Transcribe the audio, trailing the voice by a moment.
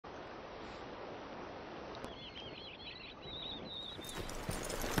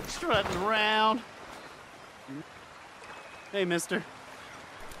strutting around. Hey, mister.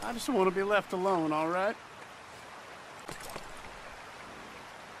 I just want to be left alone, all right?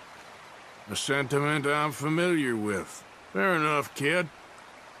 A sentiment I'm familiar with. Fair enough, kid.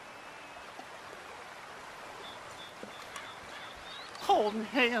 Holding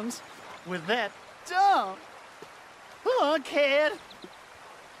hands with that dumb kid.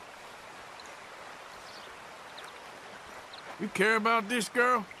 You care about this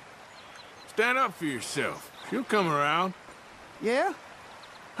girl? Stand up for yourself. She'll come around. Yeah?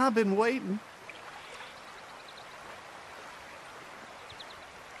 I've been waiting.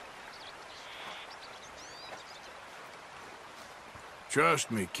 Trust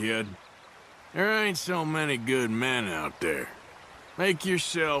me, kid. There ain't so many good men out there. Make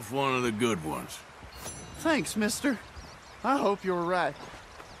yourself one of the good ones. Thanks, mister. I hope you're right.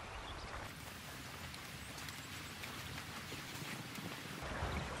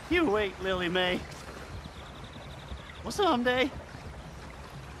 You wait, Lily Mae. Well, someday,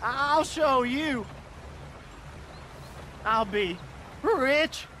 I'll show you. I'll be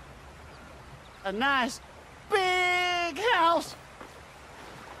rich. A nice, big house.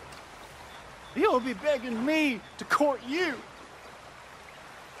 You'll be begging me to court you.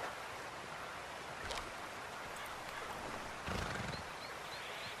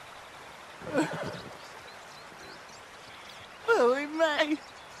 Lily Mae.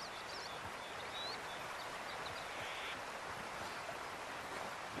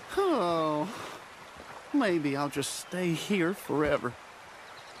 Oh, maybe I'll just stay here forever.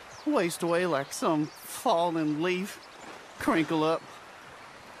 Waste away like some fallen leaf. Crinkle up.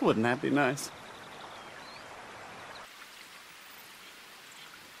 Wouldn't that be nice?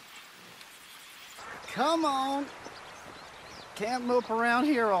 Come on. Can't mope around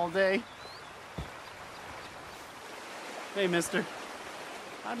here all day. Hey, mister.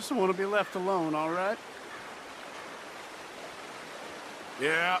 I just want to be left alone, all right?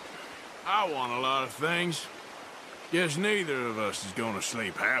 Yeah, I want a lot of things. Guess neither of us is gonna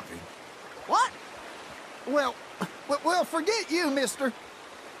sleep happy. What? Well, forget you, mister.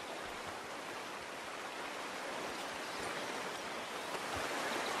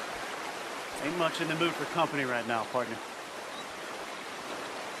 Ain't much in the mood for company right now, partner.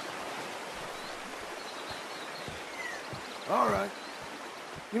 All right.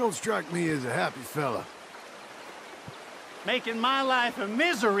 You don't strike me as a happy fella. Making my life a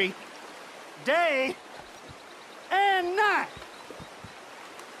misery, day and night.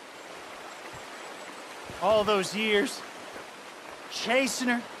 All those years, chasing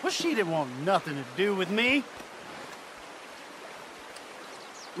her, well, she didn't want nothing to do with me.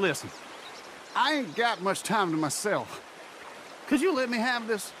 Listen, I ain't got much time to myself. Could you let me have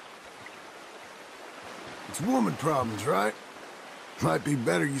this? It's woman problems, right? Might be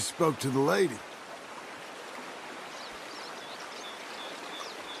better you spoke to the lady.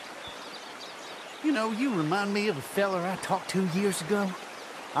 You know, you remind me of a feller I talked to years ago.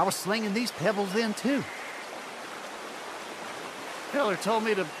 I was slinging these pebbles then, too. Feller told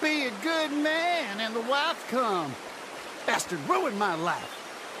me to be a good man and the wife come. Bastard ruined my life.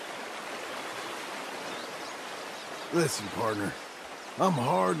 Listen, partner. I'm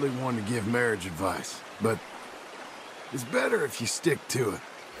hardly one to give marriage advice, but it's better if you stick to it.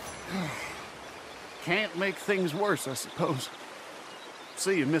 Can't make things worse, I suppose.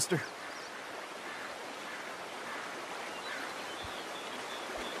 See you, mister.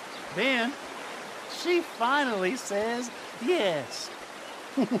 Then, she finally says yes.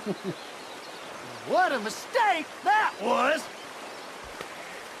 What a mistake that was!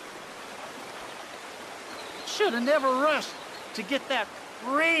 Should have never rushed to get that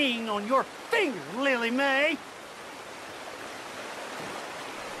ring on your finger, Lily Mae.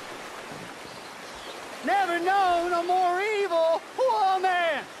 Never known a more evil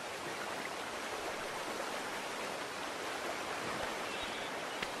woman!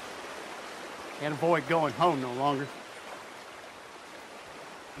 Can't avoid going home no longer.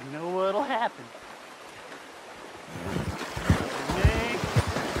 You know what'll happen. Me.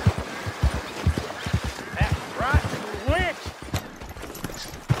 That's right, you witch!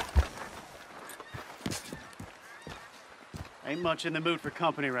 Ain't much in the mood for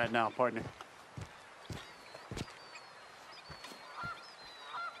company right now, partner.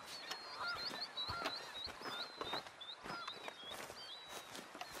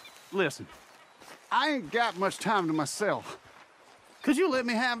 Listen, I ain't got much time to myself. Could you let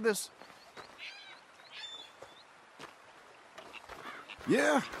me have this?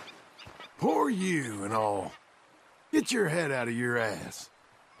 Yeah? Poor you and all. Get your head out of your ass.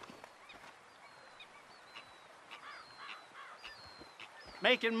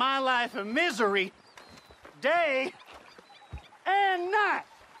 making my life a misery day and night.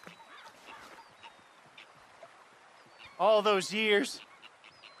 All those years,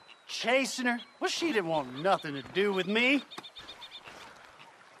 chasing her, well, she didn't want nothing to do with me.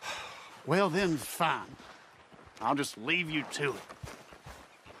 Well, then, fine. I'll just leave you to it.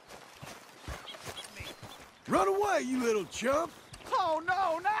 Run away, you little chump! Oh,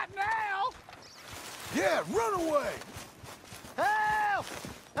 no, not now! Yeah, run away! Help!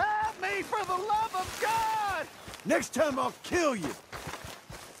 Help me, for the love of God! Next time I'll kill you!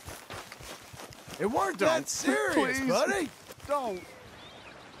 It weren't that serious, Please. buddy! Don't.